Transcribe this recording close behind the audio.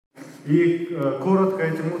И коротко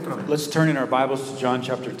этим утром. Let's turn in our Bibles to John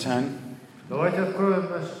chapter 10. Давайте откроем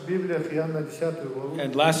наши Библии, Иоанна 10 главу.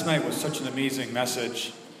 And last night was such an amazing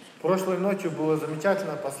message Прошлой ночью было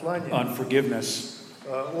замечательное послание on forgiveness.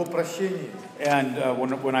 о прощении. And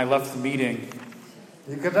when I left the meeting,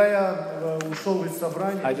 И когда я ушел из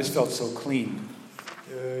собрания, I just felt so clean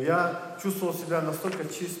я чувствовал себя настолько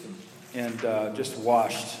чистым and just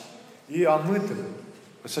washed. и омытым.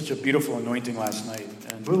 It was such a beautiful anointing last night.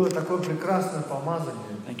 And Было такое прекрасное помазание.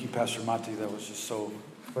 thank you, Pastor Mati. That was just so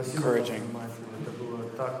Спасибо, encouraging. это было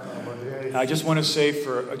так ободряюще. I just want to say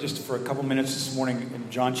for a couple minutes this morning in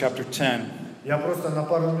John chapter 10, Я просто на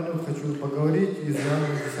пару минут хочу поговорить из Иоанна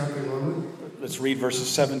 10 главы. let's read verses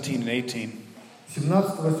 17 and 18.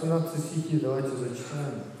 17-18 стихи давайте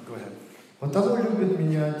зачитаем. Go ahead. «Потому любит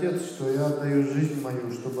меня Отец, что я отдаю жизнь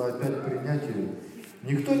мою, чтобы опять принять ее.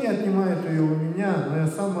 Никто не отнимает ее у меня, но я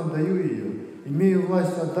сам отдаю ее. Имею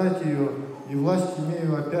власть отдать ее, и власть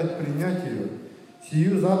имею опять принять ее.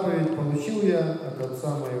 Сию заповедь получил я от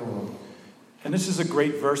Отца моего». And this is a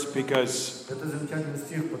great verse because Это замечательный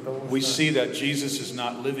стих, потому we что see that Jesus is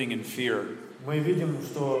not living in fear. мы видим,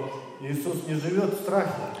 что Иисус не живет в страхе.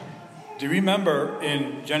 Do you remember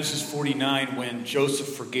in Genesis 49 when Joseph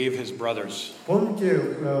forgave his brothers? Помните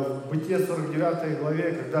в Бытие 49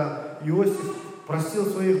 главе, когда Иосиф простил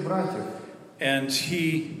своих братьев? And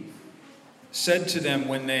he said to them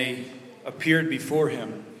when they appeared before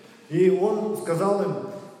him, И он сказал им,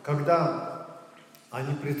 когда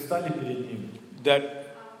они предстали перед ним,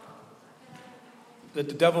 that the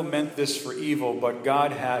devil meant this for evil, but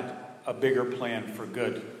God had a bigger plan for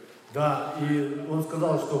good. да, и он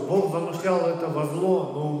сказал, что Бог замышлял это во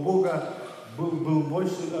зло, но у Бога был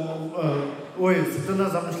больше, сатана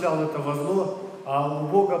замышлял это во зло, а у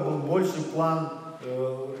Бога был больший план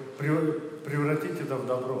превратить это в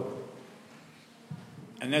добро.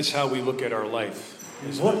 And that's how we look at our life.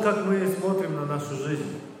 Вот как мы смотрим на нашу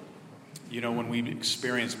жизнь. You know, when we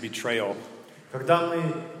experience betrayal, Когда мы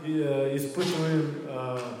испытываем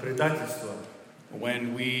предательство,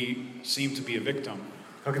 when we seem to be a victim,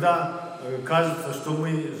 когда кажется, что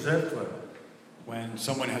мы жертва, when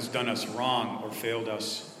someone has done us wrong or failed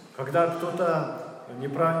us, когда кто-то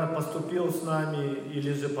неправильно поступил с нами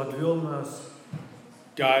или же подвел нас,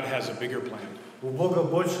 God has a bigger plan. у Бога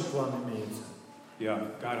больше план имеется. Yeah,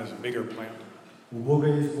 God has a bigger plan. У Бога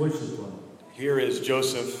есть больше план. Here is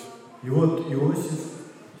Joseph. И вот Иосиф,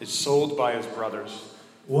 Is sold by his brothers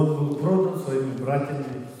он был продан своими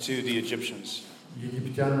братьями, to the Egyptians.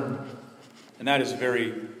 египтянам. And that is a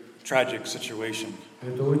very tragic situation.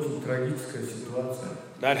 Это очень трагическая ситуация.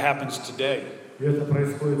 That happens today. И это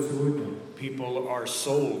происходит сегодня. People are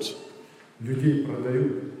sold Людей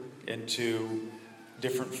продают. into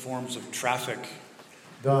different forms of traffic.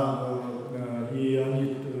 Да, и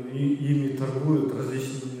они ими торгуют в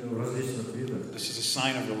различных видах. This is a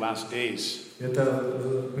sign of the last days.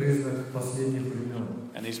 Это признак последних времен.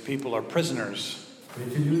 And these people are prisoners,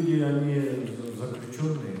 Эти люди, они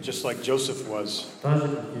заключенные, just like Joseph was. так же,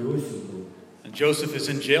 как Иосиф был. And Joseph is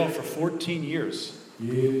in jail for 14 years.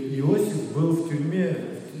 И Иосиф был в тюрьме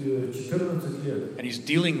 14 лет. And he's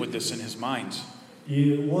dealing with this in his mind.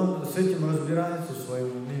 И он с этим разбирается в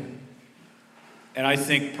своем уме. And I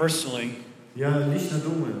think personally Я лично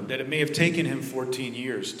думаю, that it may have taken him 14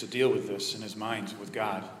 years to deal with this in his mind with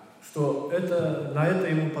God. что на это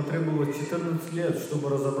ему потребовалось 14 лет, чтобы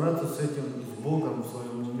разобраться с этим, с Богом в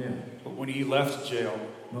своем уме. But when he left jail,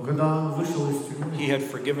 Но когда он вышел из he тюрьмы, had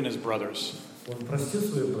forgiven his brothers, он простил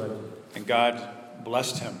своих братьев, and God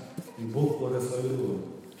blessed him и Бог благословил его.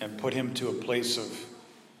 and put him to a place of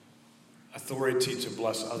authority to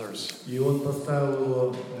bless others. И он поставил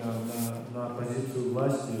его на позицию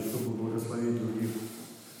власти, чтобы благословить других.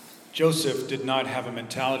 Joseph did not have a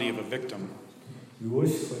mentality of a victim.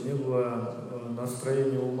 Иосифа не было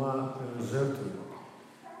настроения ума жертвы.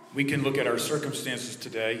 We can look at our circumstances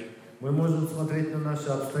today Мы можем смотреть на наши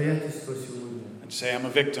обстоятельства сегодня and say, I'm a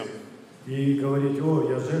victim и говорить: «О,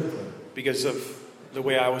 я жертва», because of the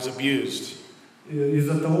way I was abused.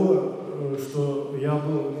 из-за того, что я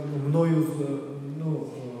был мною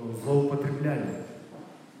злоупотребляли.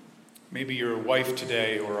 Maybe you're a wife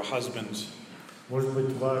today or a husband, Может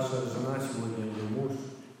быть, ваша жена сегодня или муж,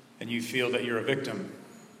 and you feel that you're a victim.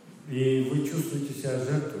 и вы чувствуете себя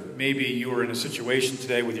жертвой. Maybe you are in a situation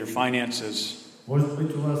today with your finances, Может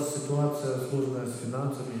быть, у вас ситуация сложная с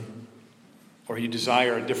финансами, or you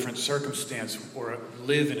desire a different circumstance or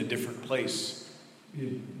live in a different place.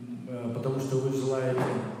 Потому что вы желаете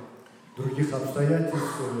других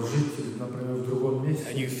обстоятельств, жить, например, в другом месте.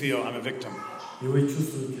 And you feel, I'm a victim. И вы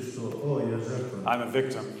чувствуете, что, о, я жертва. I'm a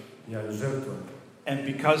victim. Я жертва. And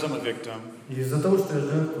because I'm a victim, И из-за того, что я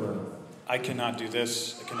жертва, I cannot do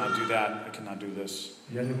this, I cannot do that, I cannot do this.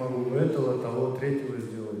 я не могу этого, того, третьего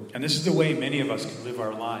сделать. And this is the way many of us can live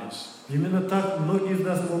our lives. Именно так многие из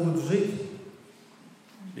нас могут жить,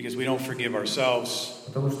 Because we don't forgive ourselves,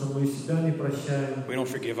 потому что мы себя не прощаем, we don't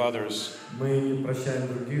forgive others. мы не прощаем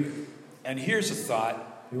других. And here's a thought,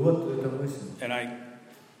 И вот эта мысль. and I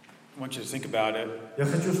want you to think about it, Я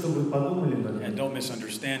хочу, чтобы вы подумали над and ней. don't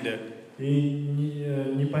misunderstand it. И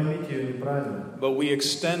не поймите ее неправильно. But we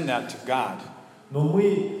extend that to God. Но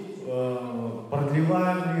мы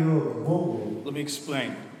продлеваем ее к Богу. Let me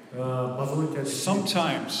explain. Позвольте объяснить.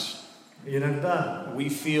 Sometimes Иногда we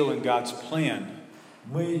feel in God's plan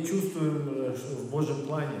мы чувствуем в Божьем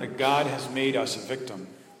плане, that God has made us a victim,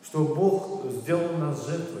 что Бог сделал нас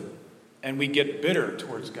жертвой. and we get bitter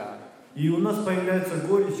towards God. И у нас появляется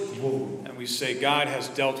горечь к Богу. And we say, God has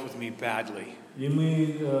dealt with me badly. И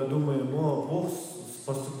мы думаем, о, Бог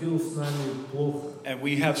поступил с нами плохо. And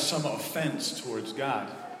we have some offense towards God.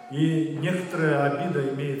 И некоторая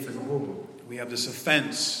обида имеется к Богу. We have this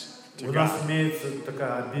offense to У нас God. имеется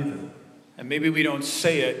такая обида. And maybe we don't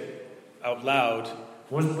say it out loud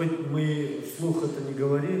Может быть, мы вслух это не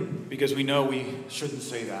говорим, because we know we shouldn't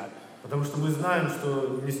say that. потому что мы знаем,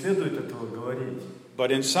 что не следует этого говорить.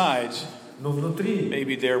 But inside, Но внутри,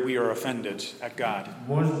 maybe there we are offended at God.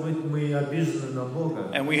 может быть, мы обижены на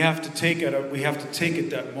Бога. And we have to take it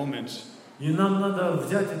that moment И нам надо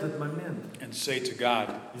взять этот момент and say to God,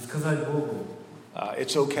 и сказать Богу,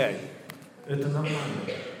 it's okay. это нормально.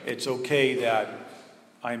 It's okay that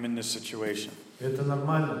I'm in this situation Это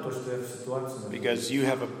нормально, то, что я в ситуации. because you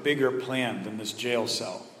have a bigger plan than this jail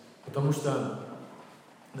cell. Потому что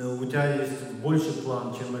у тебя есть больше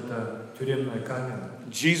план, чем эта тюремная камера.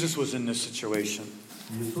 Jesus was in this situation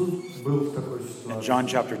Иисус был в такой in ситуации. John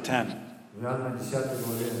chapter 10. В Иоанна 10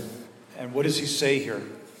 главе. And what does he say here?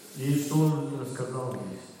 И что он сказал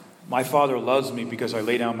здесь? My Father loves me because I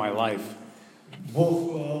lay down my life.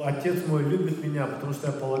 Бог, Отец мой, любит меня, потому что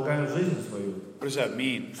я полагаю жизнь свою. What does that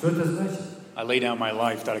mean? Что это значит? I lay down my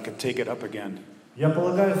life that I could take it up again. Я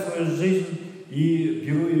полагаю свою жизнь и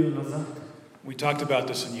беру ее назад. We talked about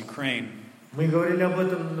this in Ukraine. Мы говорили об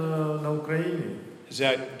этом на Украине. Is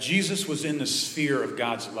that Jesus was in the sphere of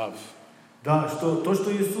God's love. Да, что то,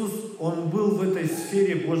 что Иисус, Он был в этой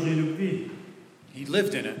сфере Божьей любви. He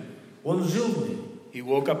lived in it. Он жил в ней. He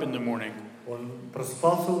woke up in the morning, Он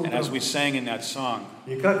просыпался and as утром. we sang in that song,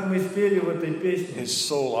 И как мы спели в этой песне, his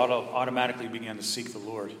soul automatically began to seek the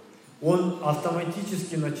Lord. он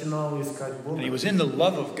автоматически начинал искать Бога. And he was in the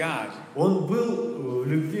love of God. Он был в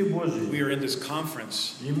любви Божьей. We are in this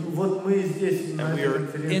conference, И вот мы здесь, на and we этой are in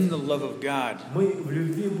конференции, the love of God, мы в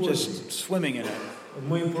любви Божьей. just swimming in it.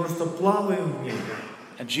 Мы просто плаваем в ней.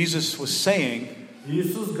 And Jesus was saying, И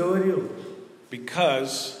Иисус говорил,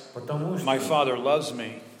 because потому что my Father loves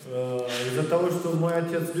me, из-за того, что мой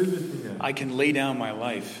Отец любит меня, I can lay down my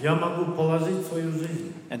life я могу положить свою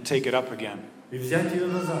жизнь and take it up again. и взять ее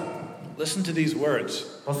назад. Listen to these words.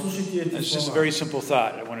 Послушайте эти It's just a слова. very simple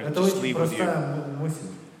thought I want to Это just очень leave with you. простая мысль.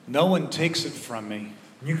 No one takes it from me.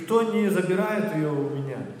 Никто не забирает ее у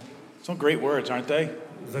меня. Some great words, aren't they?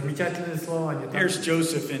 Замечательные слова, не так? Here's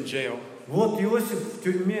Joseph in jail Вот Иосиф в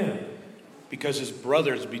тюрьме, because his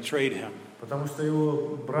brothers betrayed him. потому что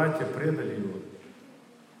его братья предали его.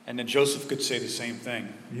 And then Joseph could say the same thing.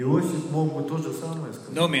 Иосиф мог бы то же самое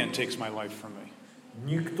сказать. No man takes my life from me.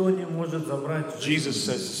 Никто не может забрать жизнь. Jesus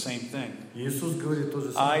says the same thing. Иисус говорит то же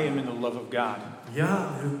I самое. am in the love of God. Я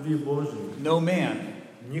в любви Божьей. No man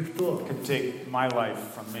Никто, can take my life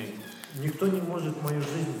from me. никто не может мою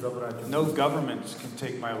жизнь забрать. у No меня. government can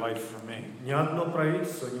take my life from me. Ни одно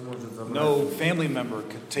правительство не может забрать. No family member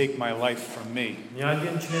can take my life from me. Ни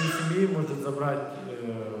один член семьи может забрать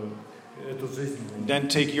эту жизнь. у меня. Then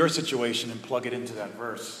take your situation and plug it into that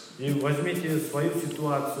verse. И возьмите свою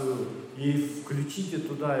ситуацию и включите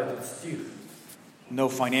туда этот стих. No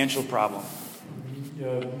financial problem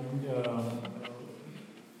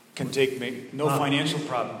can take me. No financial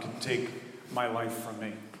problem can take my life from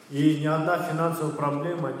me. И ни одна финансовая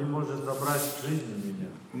проблема не может забрать жизнь у меня.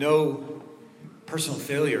 No personal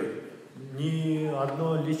failure Ни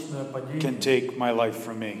одно личное can падение take my life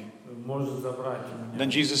from me. может забрать у меня.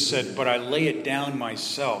 Then Jesus said, "But I lay it down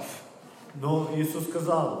myself." Но Иисус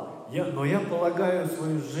сказал, но я полагаю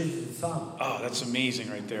свою жизнь сам. Oh, that's amazing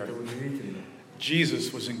right there. Это удивительно.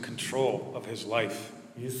 Jesus was in control of his life,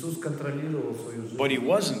 Иисус контролировал свою жизнь. but he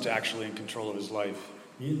wasn't actually in control of his life.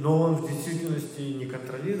 Но он в действительности не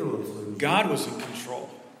контролировал свою жизнь. God was in control.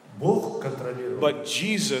 Бог контролировал. But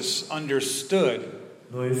Jesus understood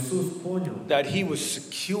Но Иисус понял, that he was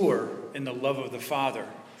secure in the love of the Father.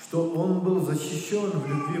 что он был защищен в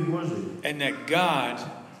любви Божией. And that God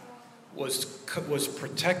was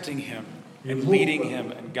protecting him and Бог leading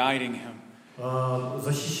him and guiding him.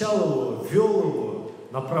 защищал его, вел его,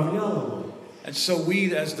 направлял его. And so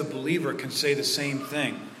we, as the believer, can say the same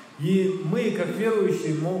thing. И мы, как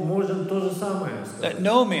верующие, можем то же самое сказать. That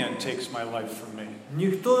no man takes my life from me.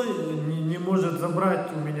 Никто не может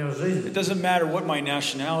забрать у меня жизнь. It doesn't matter what my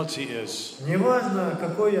nationality is. Неважно,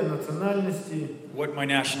 какой я национальности. What my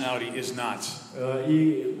nationality is not.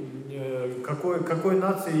 И какой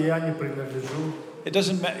нации я не принадлежу. It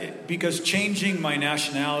doesn't matter, because changing my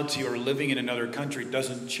nationality or living in another country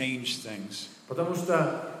doesn't change things. Потому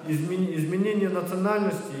что изменение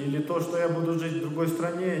национальности или то, что я буду жить в другой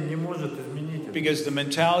стране, не может изменить это. Because the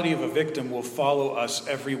mentality of a victim will follow us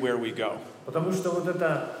everywhere we go. Потому что вот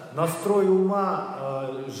это настрой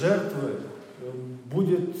ума жертвы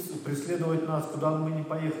будет преследовать нас, куда бы мы ни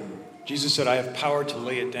поехали. Jesus said, I have power to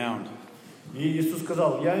lay it down. И Иисус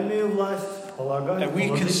сказал, я имею власть полагать. And we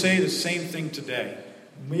can say the same thing today.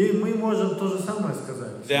 Мы можем то же самое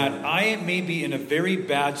сказать. That I may be in a very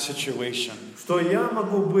bad situation. Что я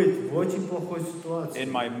могу быть в очень плохой ситуации.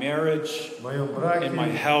 In my marriage, в моем браке, in my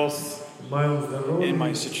health, в моем здоровье, in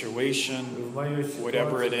my situation, в моей ситуации,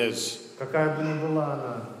 whatever it is. Какая бы ни была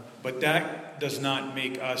она. But that does not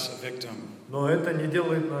make us a victim. Но это не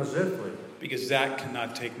делает нас жертвой. Because that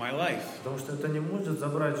cannot take my life. Потому что это не может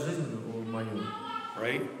забрать жизнь мою.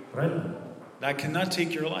 Right? Правильно? That cannot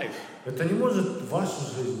take your life. Это не может вашу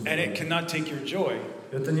жизнь. And it cannot take your joy.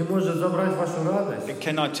 Это не может забрать вашу радость. It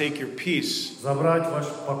cannot take your peace. Забрать ваш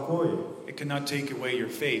покой. It cannot take away your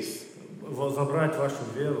faith. Забрать вашу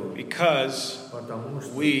веру. Because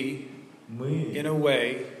we, in a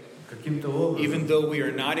way, каким-то образом, even though we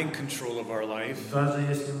are not in control of our life, даже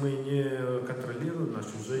если мы не контролируем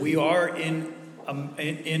нашу жизнь, we are in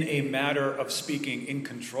a matter of speaking in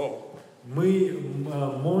control. Мы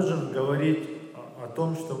можем говорить о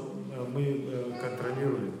том, что мы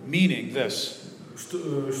контролируем. Meaning this.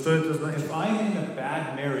 Что это значит? If I'm in a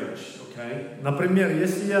bad marriage, okay? Например,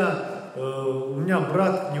 если у меня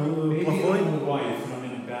брак плохой.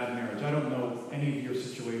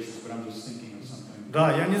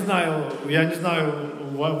 Да, я не знаю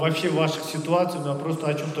вообще ваших ситуаций, но я просто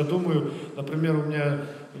о чем-то думаю. Например, у меня,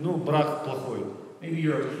 брак плохой. Maybe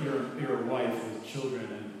you're a wife with children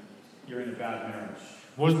and you're in a bad marriage.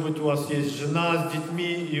 Может быть, у вас есть жена с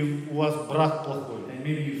детьми и у вас брак плохой. And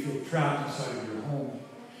maybe you feel trapped inside of your home.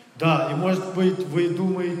 Да, и может быть, вы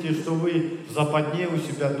думаете, что вы в западне у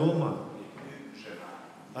себя дома.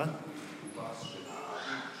 А?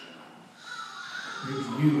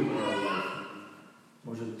 Maybe you are a wife.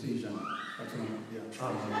 Может, ты жена.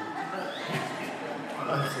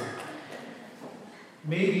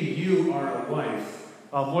 Maybe you are a wife.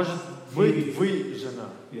 Может быть, вы жена.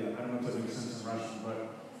 Yeah, I don't know if that makes sense in Russian, but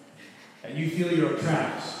and you feel you're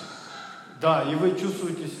trapped. Да, и вы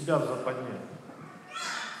чувствуете себя в западне.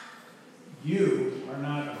 You are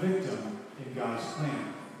not a victim in God's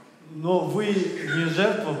plan. Но вы не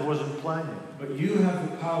жертва в Божьем плане. But you have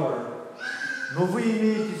the power. Но вы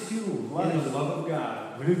имеете силу, власть, in the love of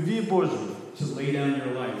God, в любви Божьей, to lay down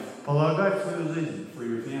your life, полагать свою жизнь for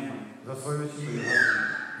your family, за свою семью,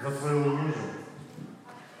 за своего мужа.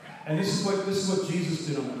 And this is what Jesus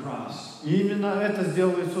did on the cross. И именно это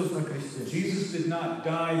сделал Иисус на кресте. Jesus did not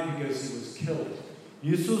die because he was killed.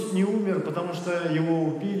 Иисус не умер, потому что его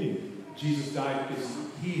убили. Jesus died because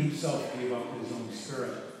he himself gave up his own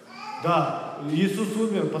spirit. Да, Иисус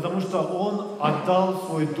умер, потому что он отдал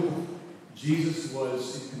свой дух. Jesus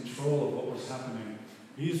was in control of what was happening.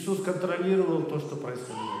 Иисус контролировал то, что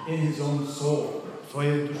происходило. In his own soul, в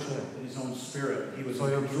своей душе, in his own spirit, he was в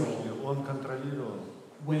своем in control. духе, он контролировал.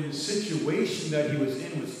 When the situation that he was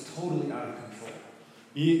in was totally out of control.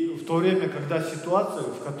 И в то время, когда ситуация,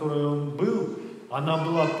 в которой он был, она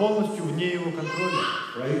была полностью вне его контроля.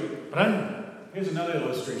 Right? Правильно? Here's another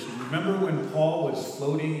illustration. Remember when Paul was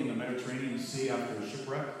floating in the Mediterranean Sea after a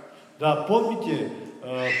shipwreck? Да, помните,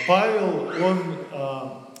 Павел, он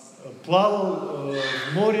плавал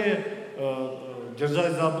в море,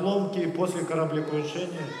 держась за обломки после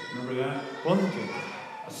кораблекрушения. Remember that? Помните?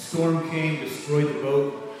 A storm came, destroyed the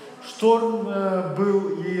boat. Шторм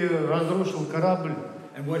был и разрушил корабль.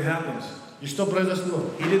 And what happened? И что произошло?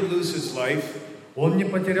 He didn't lose his life. Он не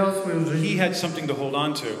потерял свою жизнь. He had something to hold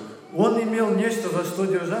on to. Он имел нечто, за что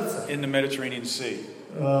держаться. In the Mediterranean Sea.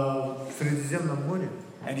 В Средиземном море.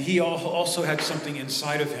 And he also had something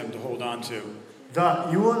inside of him to hold on to. Да,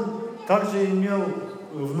 и он также имел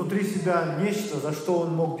внутри себя нечто, за что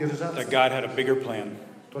он мог держаться. That God had a bigger plan.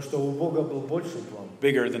 То, что у Бога был больший план.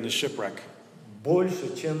 Bigger than the shipwreck.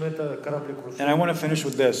 больше, чем это And I кораблекрушение. want to finish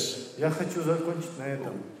with this. Я хочу закончить на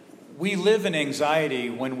этом. We live in anxiety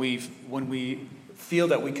when we feel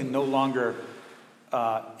that we can no longer,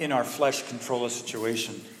 in our flesh, control a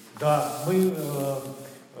situation. Да, мы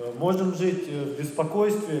можем жить в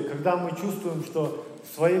беспокойстве, когда мы чувствуем, что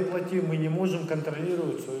в своей плоти мы не можем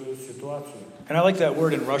контролировать свою ситуацию. And I like that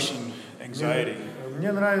word in Russian, anxiety,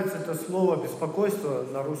 Мне нравится это слово беспокойство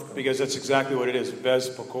на русском, because that's exactly what it is,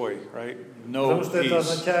 беспокой, right? No потому что это peace.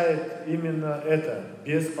 означает именно это,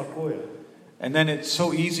 без покоя. And then it's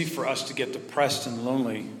so easy for us to get depressed and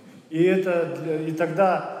lonely. И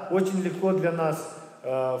тогда очень легко для нас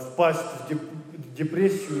впасть в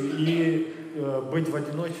депрессию и быть в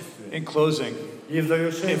одиночестве. In closing, И в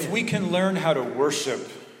завершении, if we can learn how to worship,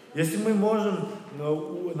 если мы можем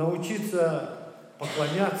научиться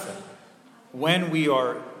поклоняться, when we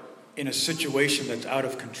are in a situation that's out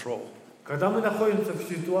of control, когда мы находимся в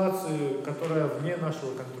ситуации, которая вне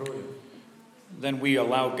нашего контроля, then we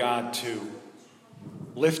allow God to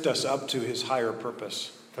lift us up to His higher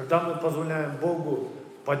purpose. тогда мы позволяем Богу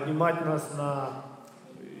поднимать нас на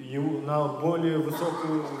более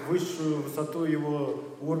высокую, высшую высоту Его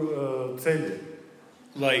цели.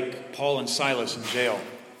 Like Paul and Silas in jail,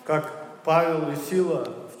 Как Павел и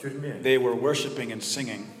Сила в тюрьме. they were worshiping and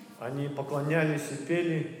singing. Они поклонялись и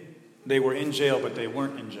пели. They were in jail, but they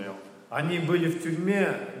weren't in jail. Они были в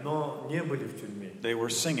тюрьме, но не были в тюрьме. They were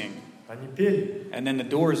singing. Они пели, And then the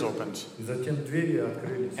doors opened. и затем двери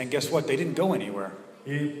открылись. And guess what? They didn't go anywhere.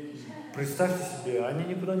 И представьте себе, они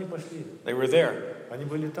никуда не пошли. They were there. Они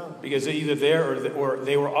были там. Because they're either there or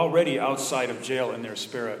they were already outside of jail in their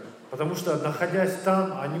spirit. Потому что, находясь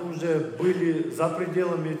там, они уже были за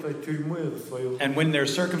пределами этой тюрьмы в своем. And when their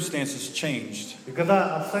circumstances changed, И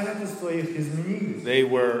когда обстоятельства их изменились, they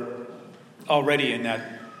were already in that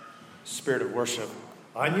spirit of worship.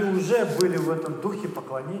 они уже были в этом духе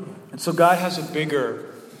поклонения. And so God has a bigger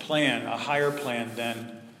plan, a higher plan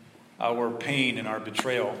than our pain and our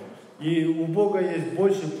betrayal. И у Бога есть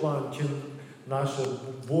больший план, чем наша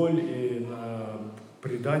боль и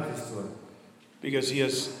предательство. Because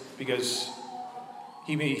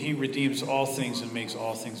he redeems all things and makes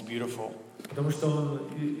all things beautiful. Потому что Он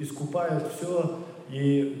искупает все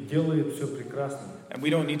и делает все прекрасным. And we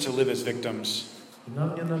don't need to live as victims, И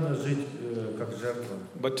нам не надо жить как жертва,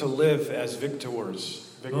 but to live as victors,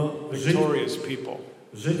 Но victorious people,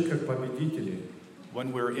 жить как победители,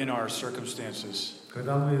 when we're in our circumstances.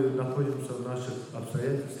 когда мы находимся в наших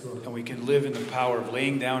обстоятельствах. And we can live in the power of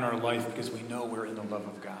laying down our life because we know we're in the love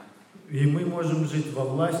of God. И мы можем жить во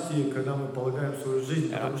власти, когда мы полагаем свою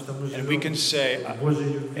жизнь, потому что мы And we can живем say, в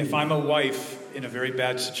Божьей любви. if I'm a wife in a very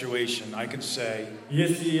bad situation, I can say,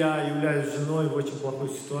 Если я являюсь женой в очень плохой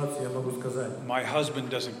ситуации, я могу сказать, my husband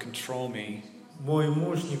doesn't control me. мой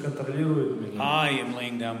муж не контролирует меня. I am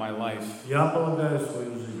laying down my life Я полагаю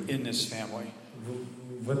свою жизнь in this family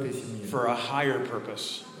в этой семье for a higher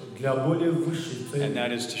purpose, для более высшей and цели.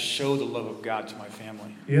 that is to show the love of God to my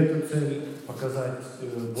family. И эта цель показать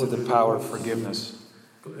To Божью the power of любовь. forgiveness.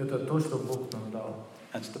 Это то, что Бог нам дал.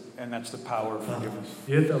 That's the power of forgiveness.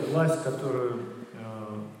 И это власть, которую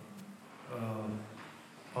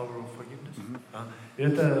power of forgiveness.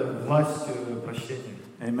 Это власть прощения.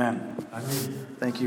 Amen. Аминь. Thank you.